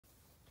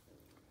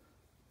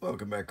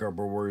Welcome back,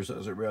 Cardboard Warriors.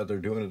 How's everybody out there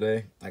doing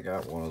today? I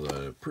got one of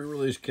the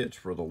pre-release kits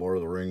for the Lord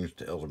of the Rings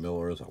Tales of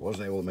Middle-earth. I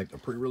wasn't able to make the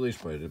pre-release,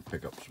 but I did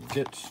pick up some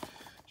kits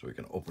so we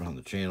can open on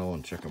the channel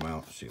and check them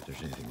out, see if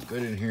there's anything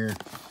good in here.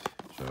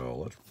 So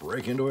let's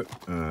break into it,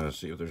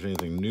 see if there's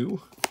anything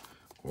new,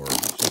 or if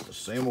it's just the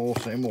same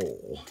old, same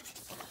old.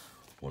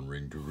 One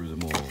ring to rule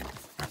them all.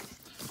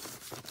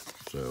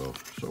 So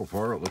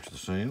far it looks the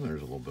same.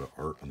 There's a little bit of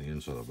art on the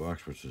inside of the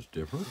box, which is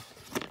different.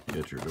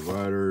 You get your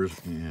dividers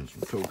and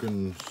some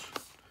tokens.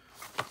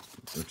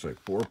 Looks like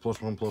 4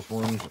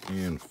 +1/+1s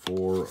and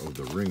 4 of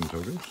the ring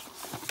tokens.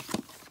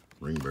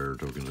 Ring bearer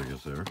tokens, I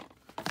guess they are.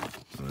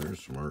 Oh,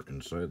 there's some art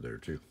inside there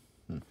too.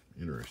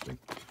 Interesting.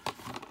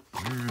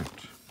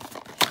 Alright.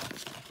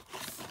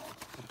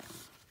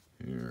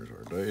 Here's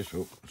our dice.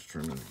 Oh, let's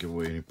try not to give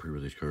away any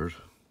pre-release cards.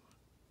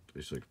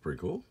 This looks pretty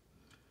cool.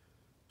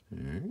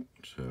 Alright,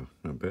 so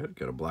not bad.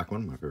 Got a black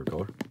one, my favorite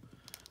color.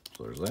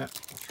 So there's that.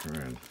 I'll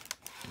try and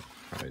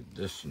hide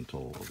this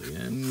until the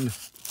end.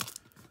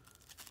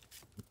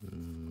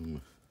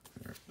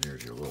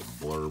 There's your little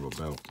blurb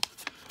about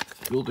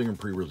building a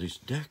pre-release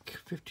deck.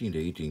 15 to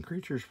 18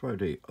 creatures, 5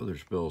 to 8 other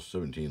spells,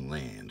 17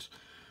 lands.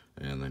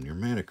 And then your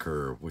mana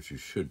curve, which you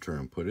should try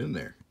and put in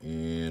there.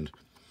 And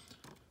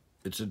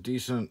it's a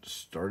decent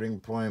starting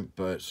point,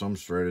 but some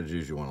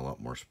strategies you want a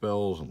lot more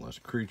spells and less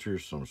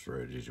creatures. Some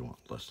strategies you want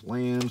less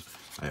lands.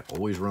 I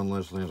always run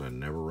less lands. I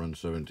never run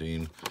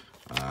 17.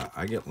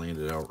 I get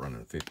landed out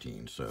running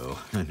 15, so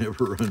I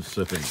never run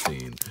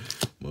 17.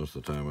 Most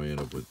of the time I end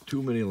up with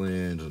too many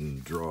lands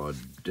and draw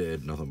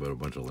dead, nothing but a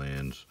bunch of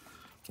lands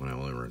when I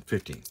only run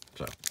 15.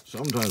 So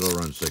sometimes I'll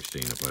run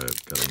 16 if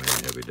I've got a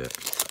mana heavy deck,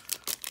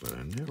 but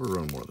I never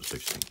run more than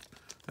 16.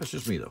 That's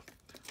just me though.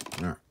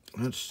 All right,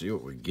 let's see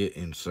what we get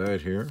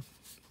inside here.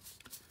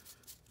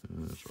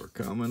 That's our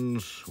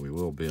commons. We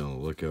will be on the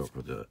lookout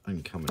for the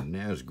uncommon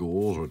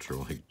Nazguls, which are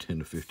like 10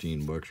 to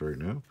 15 bucks right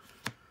now.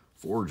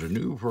 Forge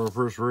anew for our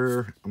first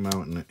rare, a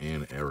mountain,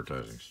 and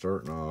advertising.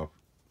 Starting off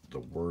the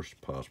worst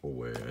possible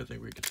way I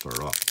think we could start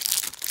off.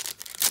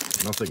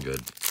 Nothing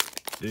good.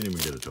 Didn't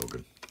even get a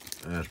token.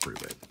 That's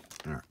pretty bad.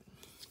 Alright.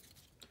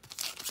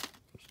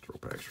 Let's throw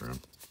packs around.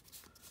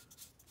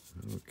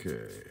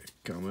 Okay.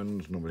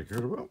 Commons nobody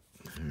cared about.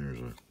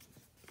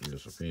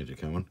 Here's a fancy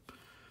common.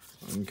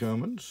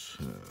 Uncommons.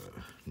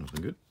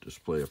 Nothing good.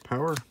 Display of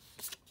power.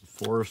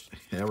 Forest.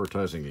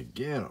 Advertising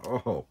again.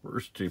 Oh,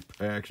 first 2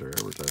 packs are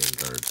advertising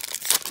cards.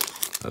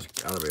 That's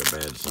gotta be a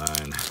bad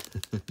sign.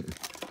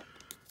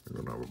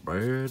 We're gonna have a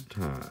bad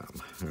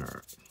time. Alright.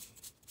 Let's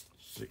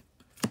see.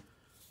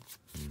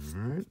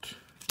 Alright.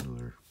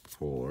 Another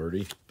full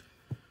arty.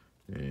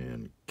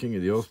 And King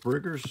of the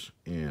Oathbreakers.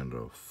 And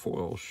a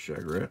foil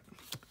Shagrat.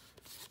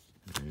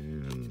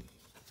 And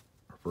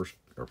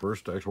our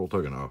first actual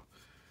token off.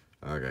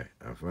 Okay,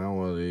 I found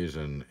one of these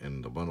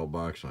in the bundle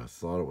box, and I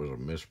thought it was a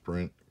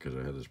misprint because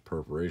I had this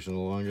perforation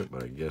along it,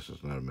 but I guess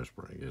it's not a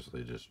misprint. I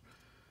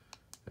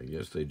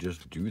guess they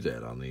just do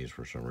that on these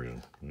for some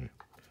reason.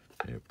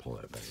 Yeah, pull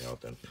that back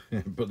out then.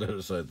 Put that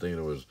aside, thinking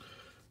it was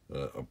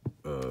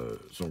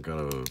some kind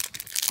of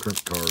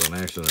crimp card on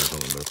accident or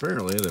something. But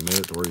apparently they made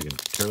it to where you can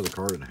tear the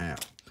card in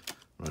half.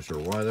 I'm not sure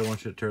why they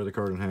want you to tear the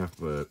card in half,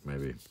 but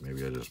maybe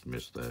I just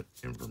missed that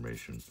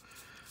information.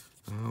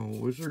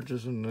 Wizard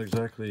isn't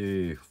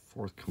exactly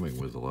forthcoming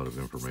with a lot of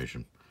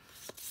information.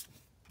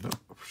 Oh,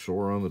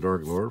 Sauron the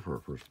Dark Lord for our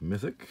first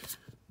mythic.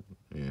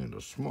 And a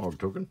smog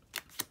token.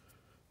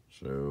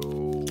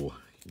 So,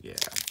 yeah.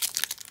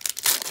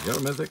 We got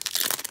a mythic.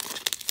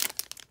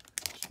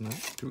 It's not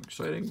too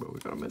exciting, but we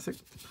got a mythic.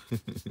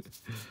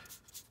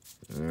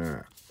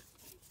 Alright.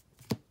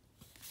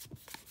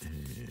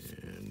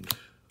 And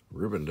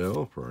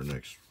Rivendell for our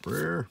next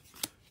rare.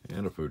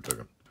 And a food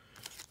token.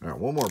 Alright,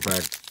 one more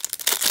pack.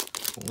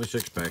 Only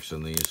 6 packs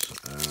in these.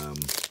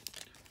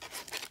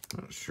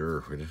 Not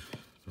sure.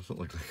 Doesn't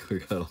look like we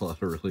got a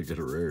lot of really good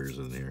rares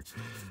in here.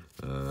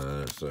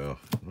 So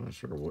I'm not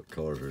sure what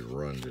colors we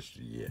run just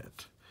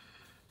yet.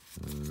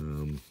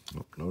 Oh,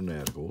 no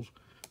Nazguls.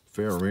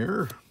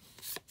 Faramir,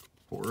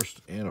 Forest,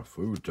 and a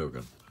food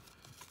token.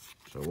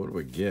 So what do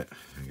we get?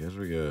 I guess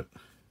we got,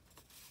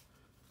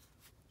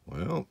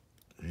 well,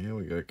 yeah,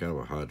 we got kind of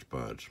a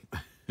hodgepodge.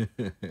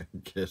 I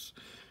guess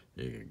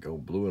you could go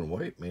blue and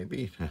white,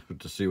 maybe,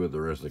 to see what the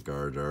rest of the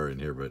cards are in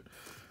here. But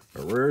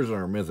our rares and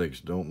our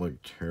mythics don't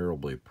look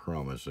terribly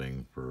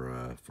promising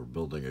for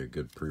building a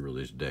good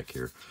pre-release deck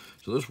here.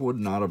 So this would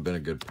not have been a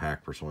good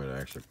pack for somebody to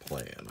actually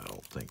play in, I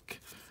don't think.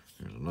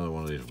 There's another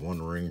one of these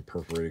one-ring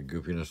perforated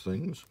goofiness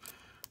things.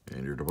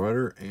 And your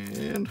divider.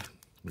 And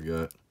we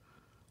got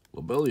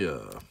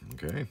Lobelia.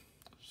 Okay.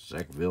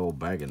 Sackville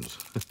Baggins.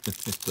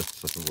 That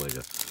sounds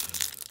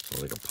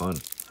like a pun.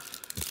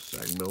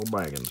 Sackville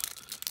Baggins.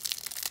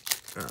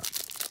 Alright.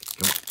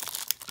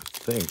 I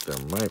think there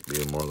might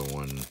be more than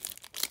one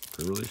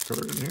pre-release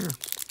card in here.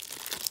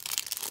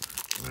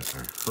 I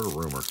heard a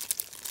rumor.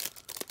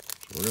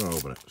 So we're going to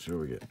open it, see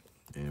what we get.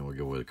 And we'll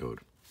go with the code.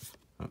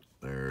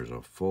 There's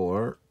a full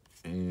art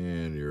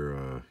and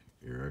your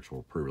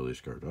actual pre-release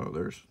card. Oh,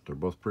 they're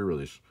both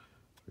pre-release.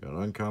 We got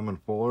an uncommon,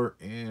 fuller,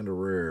 and a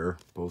rare.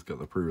 Both got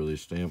the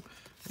pre-release stamp.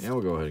 And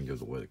we'll go ahead and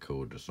give away the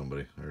code to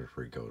somebody. There's a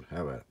free code.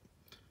 Have at it.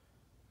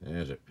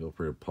 That's it. Feel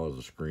free to pause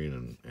the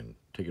screen and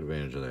take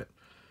advantage of that.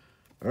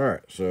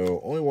 Alright,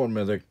 so only one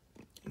mythic.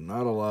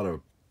 Not a lot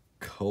of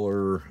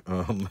color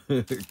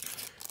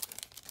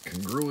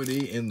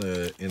congruity in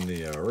the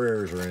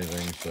rares or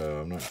anything, so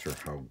I'm not sure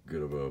how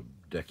good of a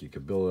deck you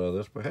could build out of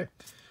this, but hey,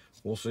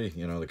 we'll see.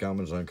 You know, the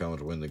commons and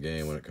uncommons win the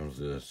game when it comes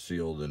to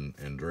sealed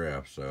and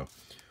draft, so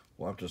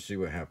we'll have to see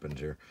what happens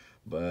here.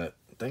 But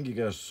thank you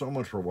guys so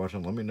much for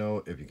watching. Let me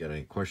know if you got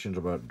any questions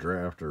about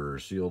draft or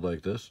sealed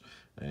like this,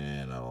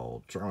 and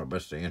I'll try my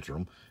best to answer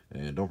them.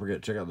 And don't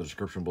forget, check out the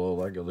description below.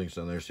 Like the links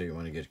down there so you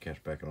want to get cash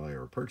back on all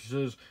your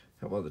purchases.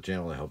 Help out the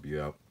channel to help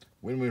you out.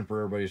 Win-win for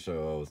everybody.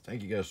 So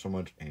thank you guys so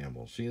much, and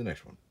we'll see you in the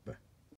next one. Bye.